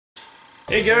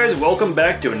Hey guys, welcome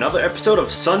back to another episode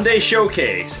of Sunday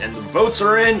Showcase, and the votes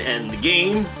are in, and the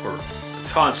game, or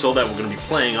console that we're going to be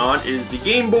playing on, is the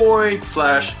Game Boy /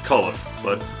 Color,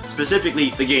 but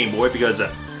specifically the Game Boy because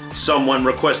someone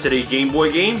requested a Game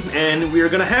Boy game, and we are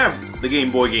going to have the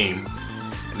Game Boy game.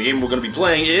 And the game we're going to be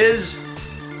playing is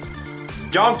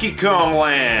Donkey Kong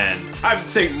Land. I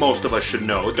think most of us should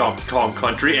know Donkey Kong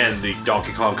Country and the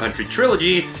Donkey Kong Country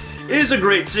trilogy is a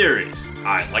great series.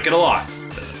 I like it a lot.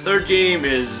 The third game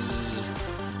is...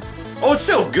 oh, it's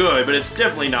still good, but it's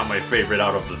definitely not my favorite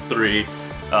out of the three.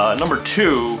 Number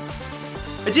 2...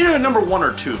 it's either number 1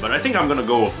 or 2, but I think I'm gonna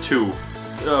go with 2.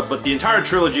 But the entire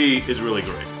trilogy is really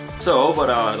great. So,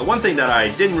 but the one thing that I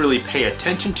didn't really pay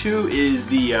attention to is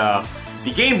the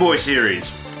Game Boy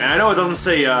series. And I know it doesn't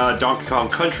say Donkey Kong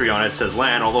Country on it, it says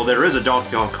Land, although there is a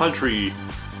Donkey Kong Country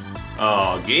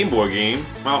Game Boy game.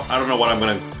 Well, I don't know what I'm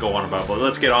gonna go on about, but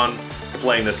let's get on to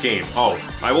playing this game. Oh,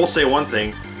 I will say one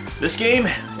thing. This game,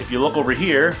 if you look over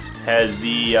here, has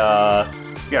the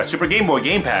Super Game Boy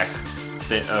Game Pack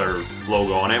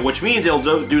logo on it, which means it'll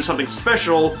do something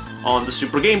special on the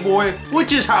Super Game Boy,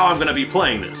 which is how I'm gonna be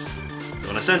playing this. So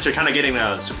in a sense, you're kind of getting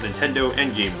a Super Nintendo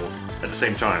and Game Boy at the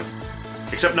same time.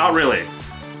 Except not really.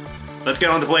 Let's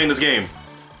get on to playing this game.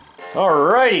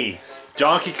 Alrighty,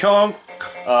 Donkey Kong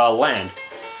Land.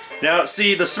 Now,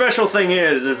 see, the special thing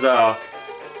is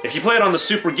if you play it on the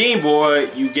Super Game Boy,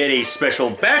 you get a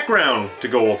special background to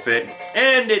go with it,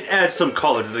 and it adds some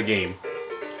color to the game.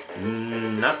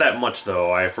 Not that much,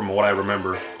 though, from what I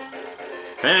remember.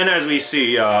 And as we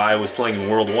see, I was playing in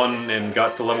World 1 and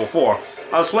got to level 4.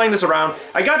 I was playing this around.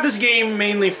 I got this game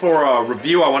mainly for a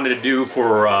review I wanted to do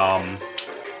for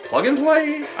plug and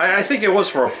play? I think it was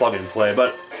for a plug and play,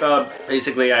 but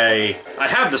basically I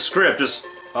have the script, just,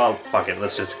 oh, fuck it,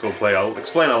 let's just go play. I'll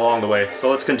explain it along the way. So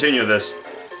let's continue this.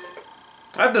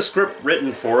 I have the script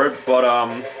written for it, but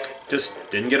just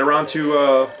didn't get around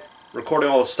to recording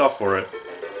all the stuff for it.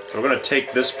 So we're gonna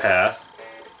take this path.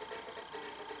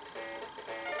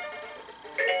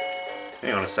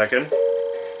 Hang on a second.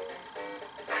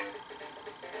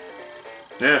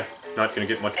 Yeah, not gonna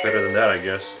get much better than that, I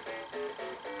guess.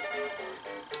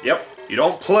 Yep, you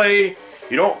don't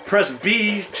press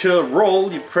B to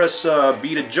roll, you press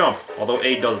B to jump. Although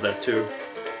A does that too.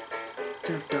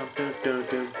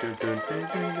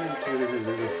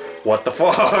 What the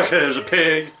fuck? There's a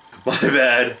pig. My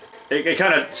bad. It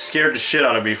kind of scared the shit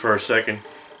out of me for a second.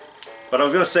 But I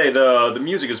was gonna say, the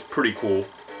music is pretty cool.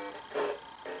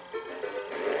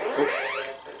 Oh.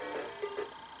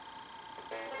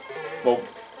 Well,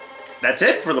 that's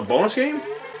it for the bonus game?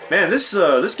 Man, this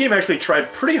game actually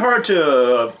tried pretty hard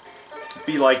to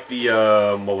be like the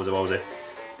what was it?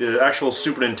 The actual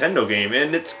Super Nintendo game,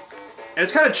 and it's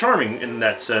kind of charming in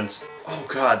that sense. Oh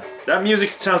god, that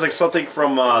music sounds like something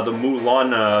from the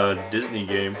Mulan Disney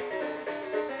game.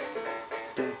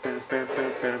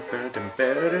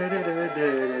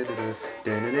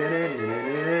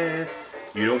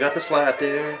 You don't got the slap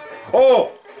there.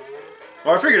 Oh!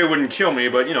 Well, I figured it wouldn't kill me,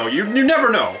 but you know, you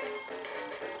never know.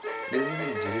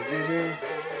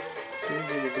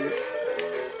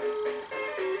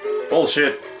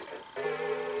 Bullshit.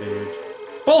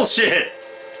 Bullshit!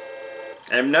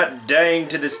 I'm not dying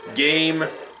to this game.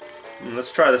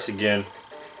 Let's try this again.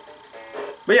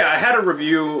 But yeah, I had a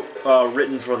review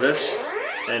written for this,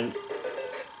 and...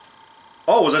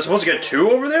 oh, was I supposed to get 2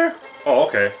 over there? Oh,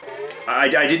 okay. I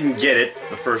didn't get it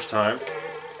the first time.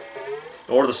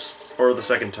 Or the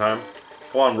second time.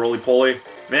 Come on, roly-poly.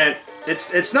 Man,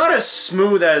 it's not as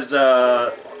smooth as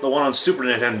the one on Super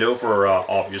Nintendo for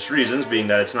obvious reasons, being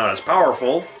that it's not as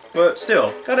powerful, but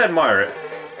still, gotta admire it.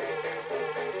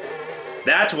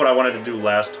 That's what I wanted to do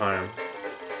last time.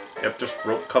 Yep, just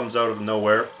rope comes out of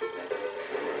nowhere.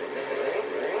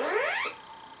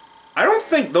 I don't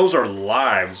think those are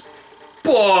lives,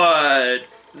 but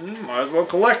might as well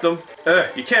collect them.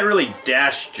 You can't really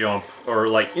dash jump, or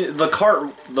like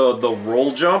the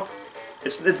roll jump.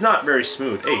 It's not very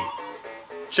smooth. Hey,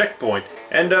 checkpoint.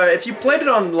 And if you played it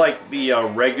on like the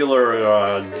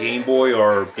regular Game Boy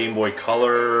or Game Boy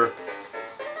Color,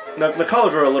 the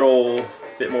colors are a little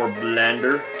bit more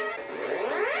blender.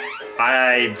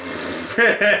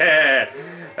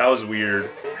 That was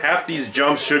weird. Half these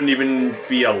jumps shouldn't even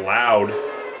be allowed.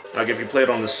 Like if you play it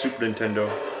on the Super Nintendo.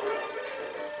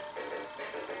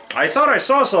 I thought I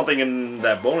saw something in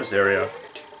that bonus area.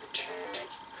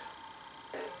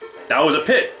 That was a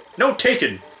pit. No,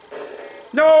 taken.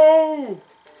 No!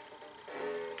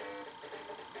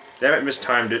 Damn it,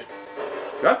 mistimed it.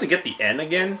 Do I have to get the N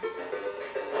again?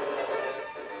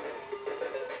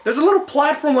 There's a little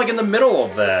platform like in the middle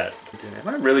of that. Am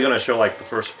I really gonna show like the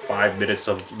first 5 minutes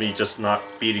of me just not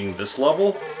beating this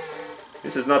level?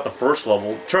 This is not the first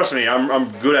level. Trust me, I'm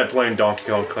good at playing Donkey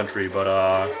Kong Country,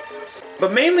 but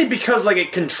mainly because like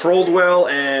it controlled well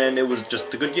and it was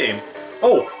just a good game.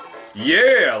 Oh,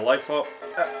 yeah, life up.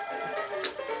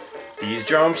 These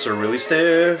jumps are really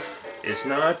stiff. It's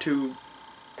not too...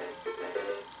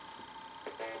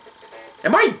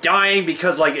 Am I dying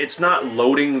because like it's not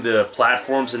loading the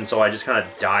platforms and so I just kind of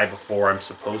die before I'm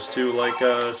supposed to like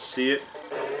see it?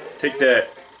 Take that.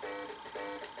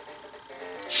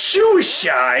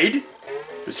 Suicide?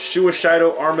 The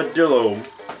Suicidal Armadillo.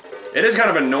 It is kind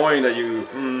of annoying that you...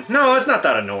 no, it's not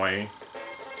that annoying.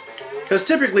 Because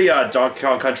typically a Donkey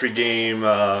Kong Country game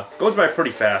goes by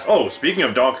pretty fast. Oh, speaking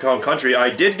of Donkey Kong Country, I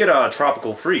did get a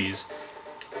Tropical Freeze.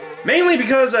 Mainly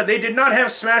because they did not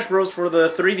have Smash Bros. For the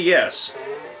 3DS.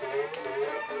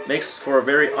 Makes for a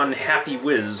very unhappy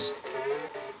whiz.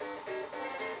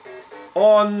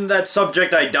 On that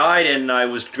subject, I died and I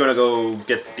was gonna go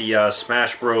get the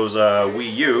Smash Bros.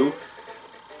 Wii U.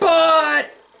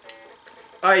 But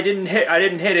I didn't hit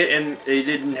it and they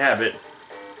didn't have it.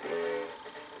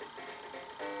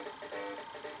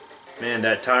 Man,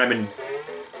 that time and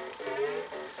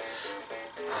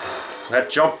that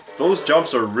jump, those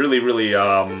jumps are really,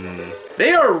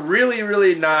 they are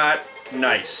really not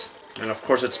nice. And of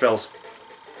course it spells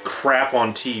crap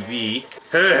on TV.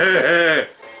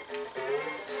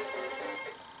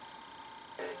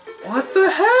 What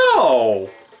the hell?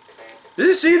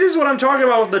 This is what I'm talking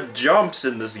about with the jumps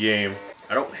in this game.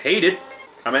 I don't hate it.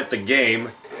 I meant the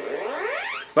game.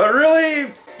 But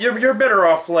really, you're better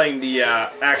off playing the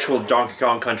actual Donkey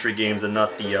Kong Country games and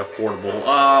not the portable.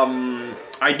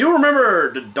 I do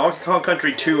remember the Donkey Kong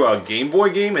Country 2 Game Boy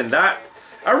game, and that...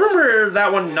 I remember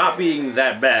that one not being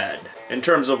that bad. In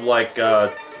terms of, like,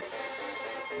 I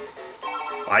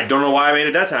don't know why I made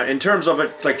it that time. In terms of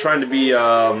it, like, trying to be,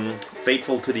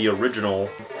 faithful to the original.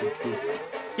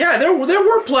 Yeah, there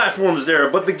were platforms there,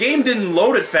 but the game didn't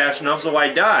load it fast enough, so I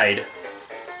died.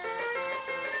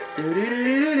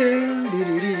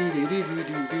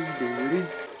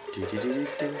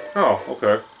 Oh,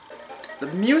 okay. The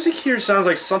music here sounds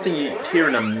like something you hear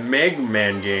in a Mega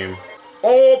Man game.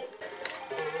 Oh!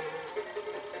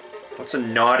 What's a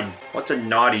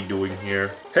naughty doing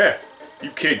here? Heh, you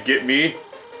can't get me.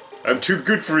 I'm too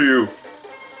good for you.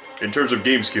 In terms of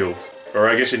game skills. Or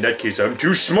I guess in that case, I'm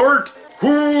too smart.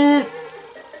 Oh!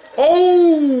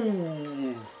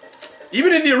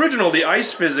 Even in the original, the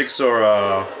ice physics are,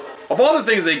 of all the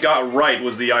things they got right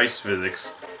was the ice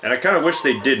physics. And I kind of wish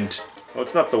they didn't. Well,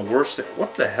 it's not the worst thing.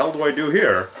 What the hell do I do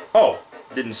here? Oh,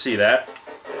 didn't see that.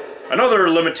 Another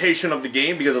limitation of the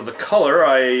game because of the color,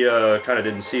 I kind of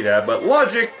didn't see that. But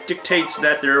logic dictates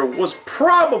that there was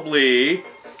probably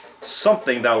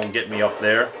something that will get me up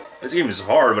there. This game is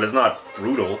hard, but it's not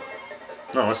brutal.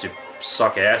 Not unless you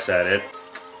suck ass at it.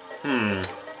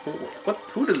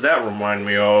 Who does that remind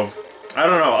me of? I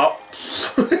don't know.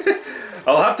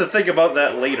 I'll have to think about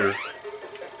that later.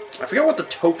 I forget what the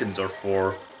tokens are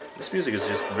for. This music is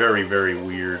just very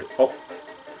weird. Oh.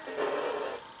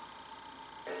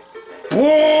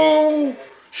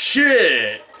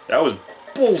 Bullshit! That was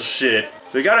bullshit.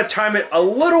 So you gotta time it a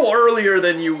little earlier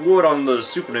than you would on the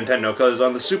Super Nintendo, because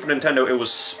on the Super Nintendo it was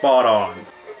spot on.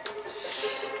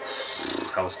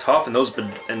 That was tough, and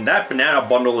that banana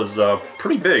bundle is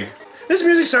pretty big. This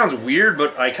music sounds weird,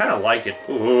 but I kind of like it.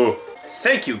 Ooh.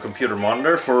 Thank you, computer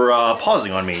monitor, for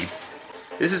pausing on me.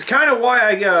 This is kind of why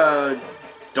I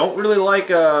don't really like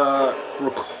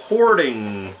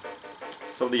recording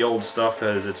some of the old stuff,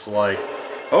 because it's like,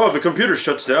 oh, if the computer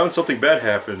shuts down, something bad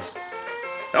happens.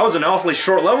 That was an awfully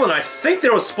short level, and I think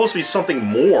there was supposed to be something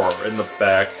more in the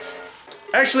back.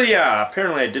 Actually, yeah,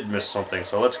 apparently I did miss something,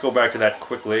 so let's go back to that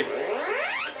quickly.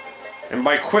 And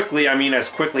by quickly, I mean as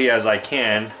quickly as I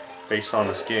can, based on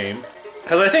this game.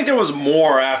 Because I think there was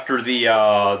more after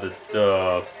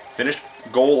the finished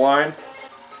goal line.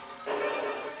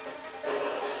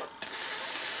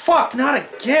 Fuck, not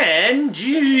again!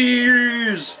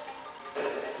 Jeez!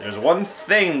 There's one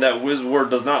thing that WizWord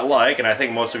does not like, and I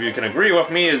think most of you can agree with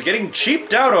me, is getting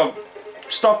cheaped out of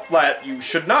stuff that you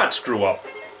should not screw up.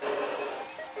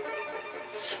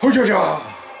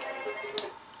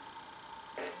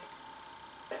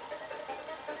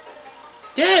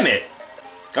 Damn it!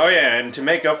 Oh yeah, and to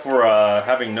make up for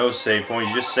having no save points,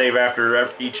 you just save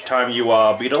after each time you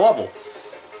beat a level.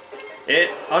 It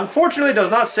unfortunately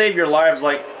does not save your lives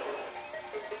like...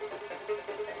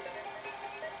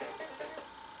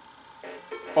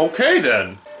 Okay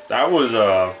then. That was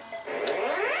I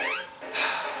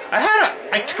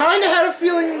kind of had a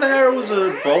feeling there was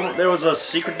a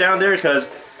secret down there, because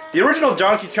The original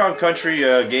Donkey Kong Country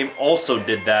game also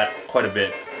did that quite a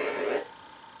bit.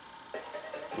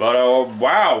 But,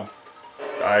 wow.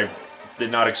 I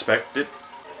did not expect it.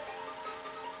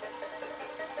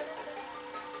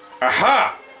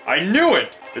 Aha! I knew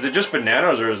it! Is it just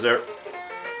bananas or is there...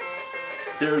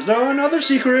 There's another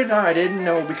secret I didn't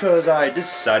know because I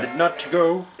decided not to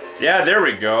go. Yeah, there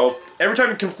we go. Every time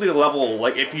you complete a level,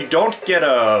 like if you don't get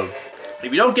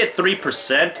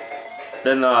 3%,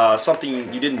 then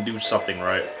something, you didn't do something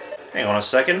right. Hang on a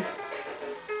second.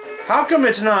 How come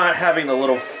it's not having the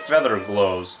little feather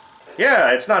glows?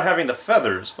 Yeah, it's not having the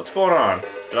feathers. What's going on?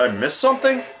 Did I miss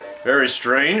something? Very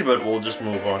strange, but we'll just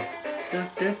move on.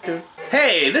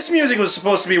 Hey, this music was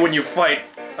supposed to be when you fight,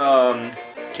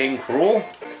 King Cruel?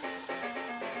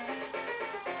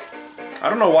 I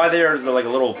don't know why there's like a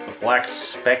little black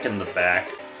speck in the back.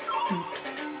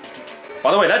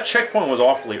 By the way, that checkpoint was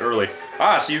awfully early.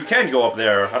 Ah, so you can go up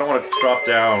there. I don't want to drop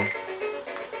down.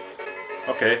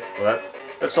 Okay, well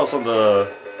that solves some of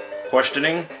the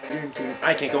questioning.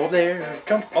 I can't go there.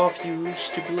 Jump off, you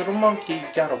stupid little monkey.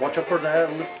 Gotta watch out for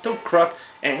that little croc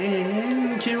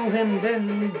and kill him,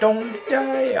 then don't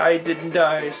die. I didn't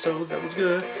die, so that was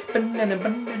good. Banana,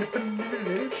 banana, banana.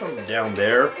 There's something down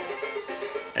there.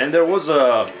 And there was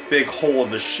a big hole in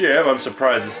the ship. I'm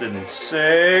surprised this didn't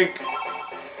sink.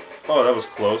 Oh, that was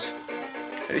close.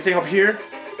 Anything up here?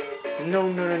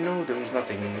 No, no, no, no. There was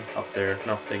nothing up there.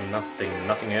 Nothing, nothing,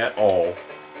 nothing at all.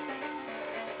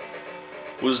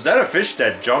 Was that a fish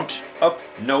that jumped up?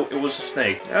 No, it was a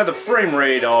snake. Now, the frame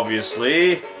rate,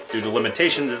 obviously, due to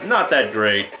limitations, is not that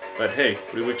great. But hey,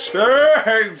 what do you expect?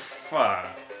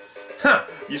 Huh,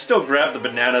 you still grab the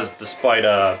bananas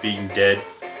despite being dead.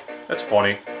 That's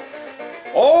funny.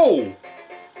 Oh!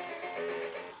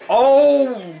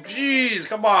 Oh, jeez,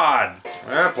 come on.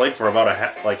 I played for about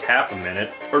half a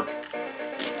minute. Or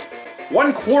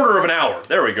 1/4 of an hour.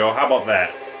 There we go. How about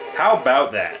that? How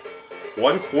about that?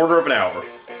 1/4 of an hour.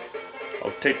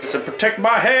 I'll take this and protect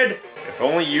my head. If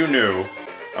only you knew.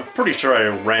 I'm pretty sure I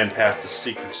ran past the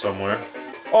secret somewhere.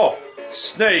 Oh,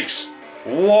 snakes.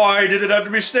 Why did it have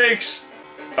to be snakes?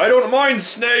 I don't mind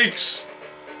snakes.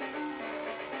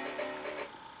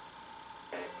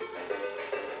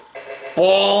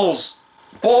 Balls!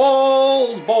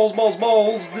 Balls! Balls, balls,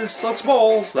 balls! This sucks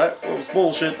balls! That was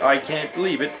bullshit. I can't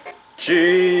believe it.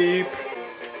 Cheap!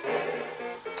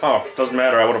 Oh, doesn't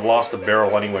matter. I would have lost the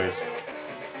barrel anyways.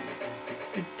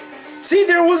 See,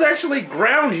 there was actually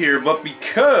ground here, but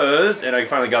because... And I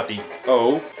finally got the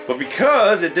O. But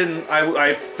because it didn't...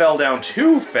 I fell down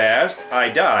too fast, I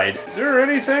died. Is there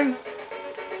anything?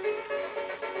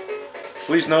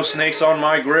 Please no snakes on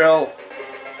my grill.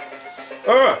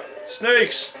 Ugh!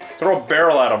 Snakes! Throw a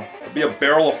barrel at them. It'd be a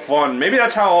barrel of fun. Maybe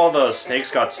that's how all the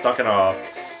snakes got stuck in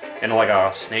like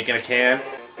a snake in a can.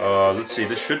 Let's see.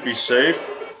 This should be safe.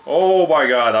 Oh my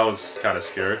god, that was kind of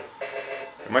scary.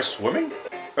 Am I swimming?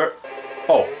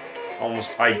 Oh,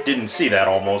 almost. I didn't see that.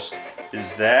 Almost.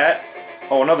 Is that?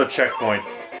 Oh, another checkpoint.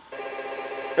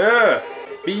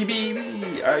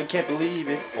 BBB. I can't believe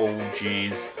it. Oh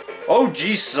jeez.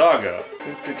 OG Saga.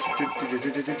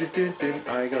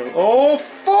 I gotta. Oh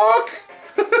fuck!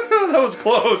 That was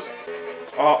close.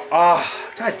 Oh,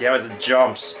 god damn it, the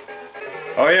jumps.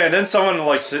 Oh yeah, and then someone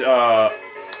like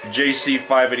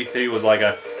JC583 was like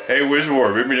hey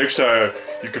Wizwar, maybe next time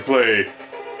you could play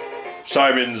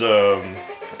Simon's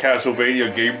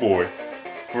Castlevania Game Boy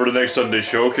for the next Sunday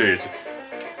showcase.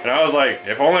 And I was like,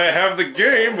 if only I have the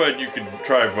game, but you could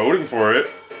try voting for it.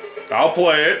 I'll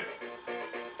play it.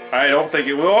 I don't think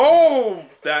it will. Oh,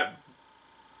 that.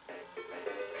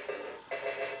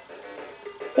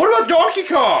 What about Donkey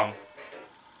Kong?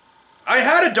 I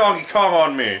had a Donkey Kong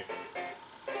on me.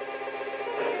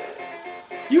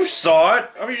 You saw it.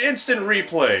 I mean, instant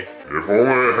replay. If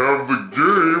only I have the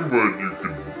game, but you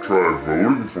can try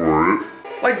voting for it.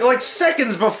 Like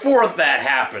seconds before that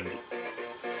happened.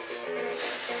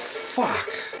 Fuck.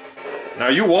 Now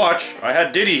you watch. I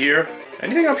had Diddy here.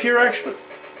 Anything up here, actually?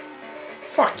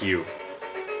 Fuck you.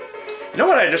 You know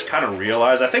what I just kind of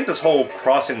realized? I think this whole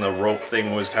crossing the rope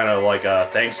thing was kind of like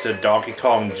thanks to Donkey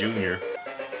Kong Jr.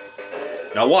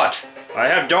 Now watch. I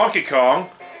have Donkey Kong,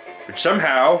 but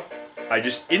somehow I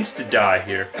just insta-die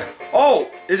here. Oh,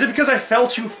 is it because I fell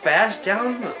too fast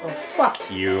down? Oh, fuck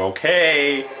you,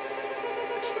 okay?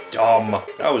 It's dumb.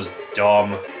 That was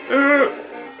dumb.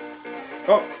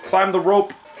 Oh, climb the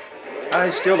rope. I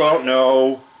still don't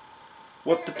know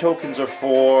what the tokens are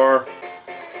for.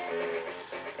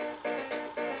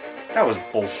 That was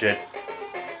bullshit.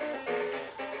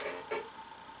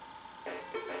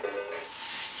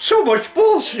 So much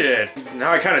bullshit!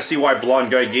 Now I kind of see why Blonde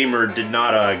Guy Gamer did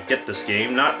not get this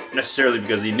game. Not necessarily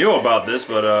because he knew about this,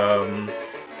 but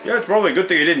yeah, it's probably a good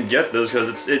thing he didn't get this,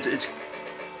 because it's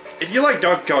if you like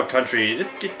Donkey Kong Country,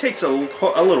 it takes a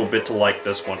little bit to like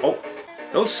this one. Oh,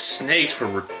 those snakes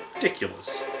were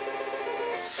ridiculous.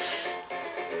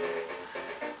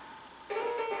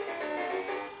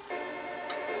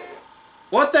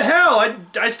 What the hell?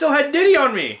 I still had Diddy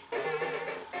on me!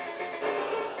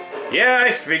 Yeah,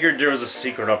 I figured there was a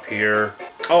secret up here.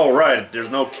 Oh, right, there's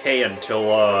no K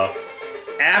until,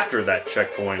 after that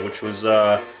checkpoint, which was,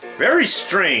 very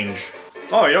strange.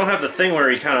 Oh, you don't have the thing where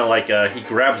he kinda, like, he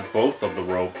grabs both of the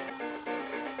rope.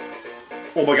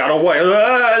 Oh my god, oh wait!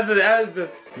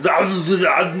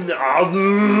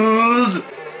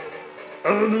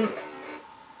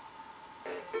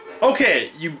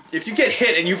 Okay, if you get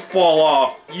hit and you fall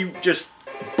off,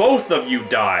 both of you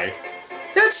die.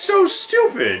 That's so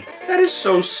stupid! That is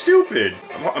so stupid!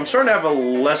 I'm starting to have a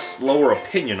lower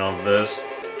opinion on this.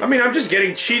 I mean, I'm just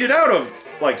getting cheated out of,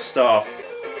 like, stuff.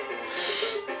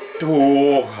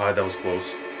 Oh, God, that was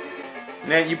close.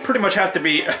 Man, you pretty much have to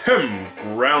be,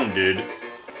 grounded.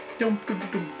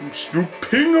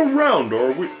 Snooping around,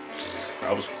 are we?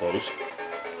 That was close.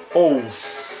 Oh.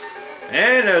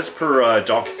 And as per,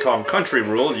 Donkey Kong Country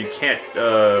rules, you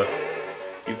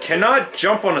cannot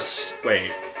jump on a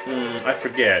wait. I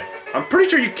forget. I'm pretty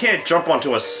sure you can't jump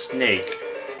onto a snake.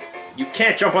 You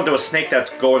can't jump onto a snake that's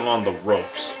going on the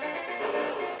ropes.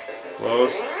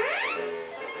 Close.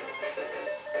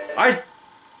 I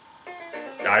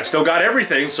still got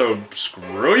everything, so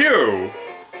screw you.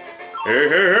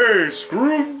 Hey,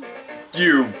 screw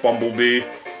you, Bumblebee.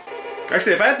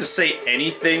 Actually, if I had to say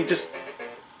anything, just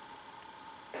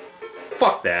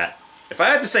fuck that. If I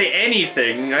had to say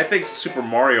anything, I think Super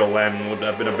Mario Land would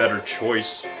have been a better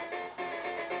choice.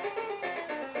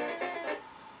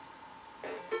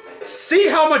 See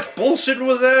how much bullshit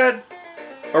was that?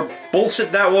 Or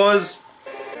bullshit that was?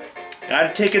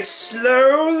 Gotta take it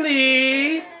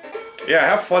slowly. Yeah,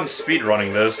 have fun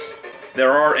speedrunning this.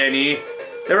 There are any.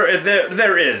 There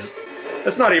is.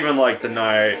 Let's not even, like,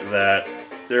 deny that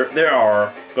there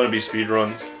are gonna be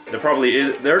speedruns. There probably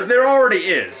is. There already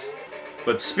is.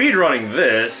 But speedrunning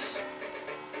this,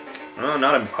 well,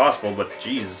 not impossible, but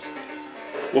jeez.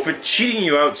 Well, if it's cheating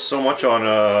you out so much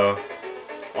on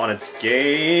its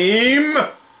game, there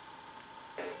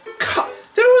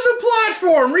was a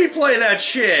platform. Replay that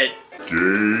shit.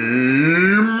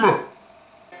 Game.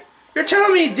 You're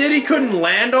telling me Diddy couldn't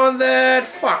land on that?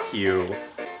 Fuck you.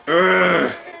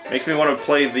 Ugh. Makes me want to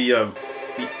play the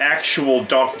actual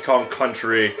Donkey Kong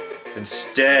Country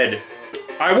instead.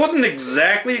 I wasn't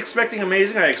exactly expecting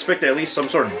amazing. I expected at least some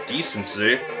sort of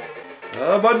decency.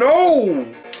 But no!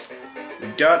 We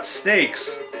got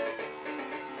snakes.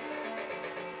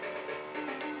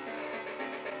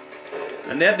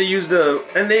 And they had to use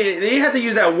they had to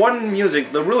use that one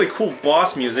music, the really cool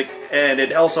boss music, and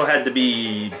it also had to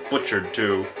be butchered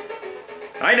too.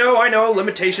 I know,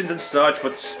 limitations and such,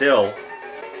 but still.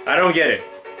 I don't get it.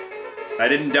 I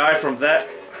didn't die from that.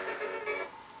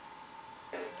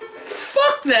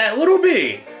 Fuck that, Little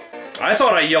B! I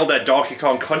thought I yelled at Donkey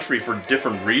Kong Country for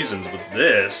different reasons, but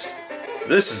this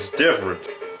is different.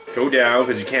 Go down,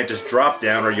 because you can't just drop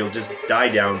down or you'll just die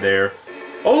down there.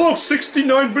 Oh look,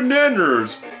 69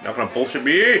 bananas! Not gonna bullshit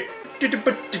me.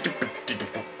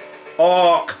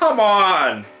 Oh, come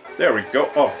on! There we go.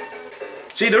 Oh.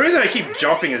 See, the reason I keep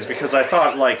jumping is because I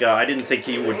thought, like, I didn't think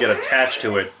he would get attached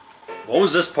to it. What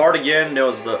was this part again? There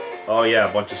was the... Oh yeah,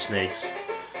 a bunch of snakes.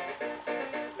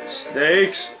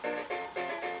 Snakes.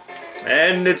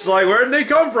 And it's like, where did they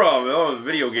come from? Oh,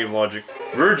 video game logic.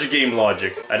 Virgin game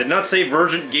logic. I did not say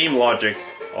Virgin game logic.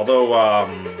 Although,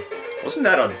 wasn't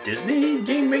that a Disney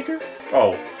game maker?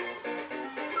 Oh.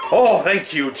 Oh,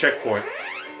 thank you, checkpoint.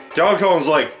 Donkey Kong's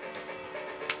like...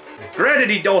 Granted,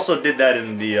 he also did that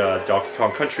in the Donkey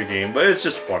Kong Country game, but it's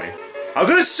just funny. I was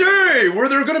gonna say, were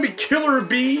there gonna be killer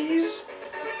bees?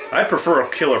 I prefer a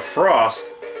killer frost.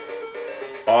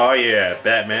 Oh yeah,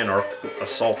 Batman or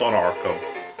Assault on Arkham.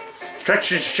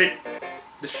 Shit.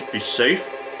 This should be safe.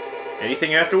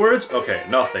 Anything afterwards? Okay,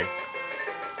 nothing.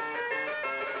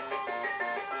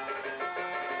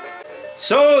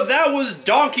 So that was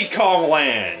Donkey Kong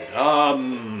Land.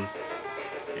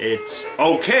 It's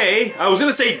okay. I was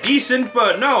gonna say decent,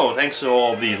 but no, thanks to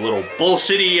all the little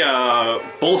bullshitty,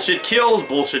 bullshit kills,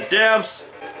 bullshit deaths.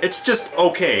 It's just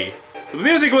okay. The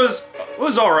music was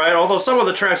alright, although some of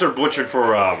the tracks are butchered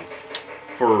for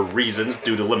reasons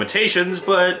due to limitations,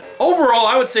 but overall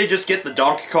I would say just get the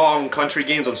Donkey Kong Country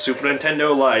games on Super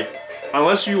Nintendo. Like,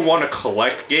 unless you want to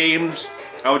collect games,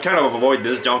 I would kind of avoid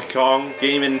this Donkey Kong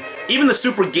game, and even the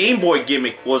Super Game Boy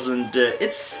gimmick wasn't,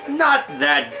 it's not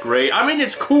that great. I mean,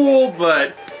 it's cool,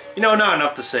 but, you know, not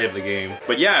enough to save the game.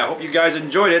 But yeah, I hope you guys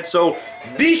enjoyed it, so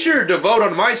be sure to vote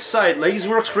on my site,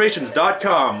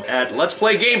 LazyWorksCreations.com, at Let's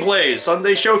Play Gameplays,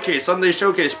 Sunday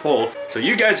Showcase poll, so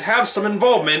you guys have some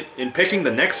involvement in picking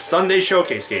the next Sunday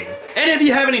Showcase game. And if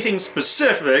you have anything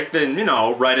specific, then, you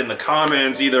know, write in the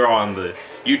comments, either on the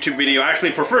YouTube video,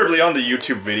 actually preferably on the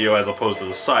YouTube video as opposed to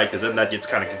the site, because then that gets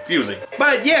kind of confusing.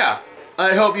 But yeah,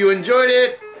 I hope you enjoyed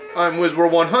it. I'm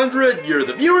WizWar100, you're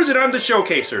the viewers, and I'm the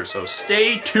showcaser, so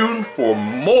stay tuned for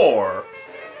more.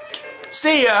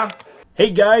 See ya! Hey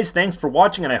guys, thanks for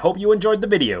watching and I hope you enjoyed the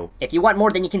video. If you want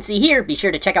more than you can see here, be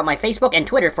sure to check out my Facebook and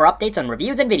Twitter for updates on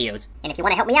reviews and videos. And if you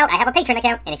want to help me out, I have a Patreon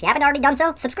account, and if you haven't already done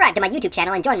so, subscribe to my YouTube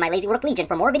channel and join my Lazy Work Legion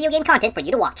for more video game content for you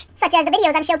to watch. Such as the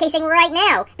videos I'm showcasing right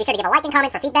now. Be sure to give a like and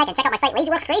comment for feedback, and check out my site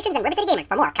LazyWorks Creations and River City Gamers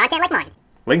for more content like mine.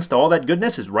 Links to all that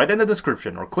goodness is right in the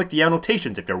description, or click the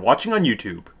annotations if you're watching on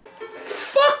YouTube.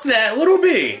 Fuck that, Little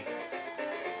B!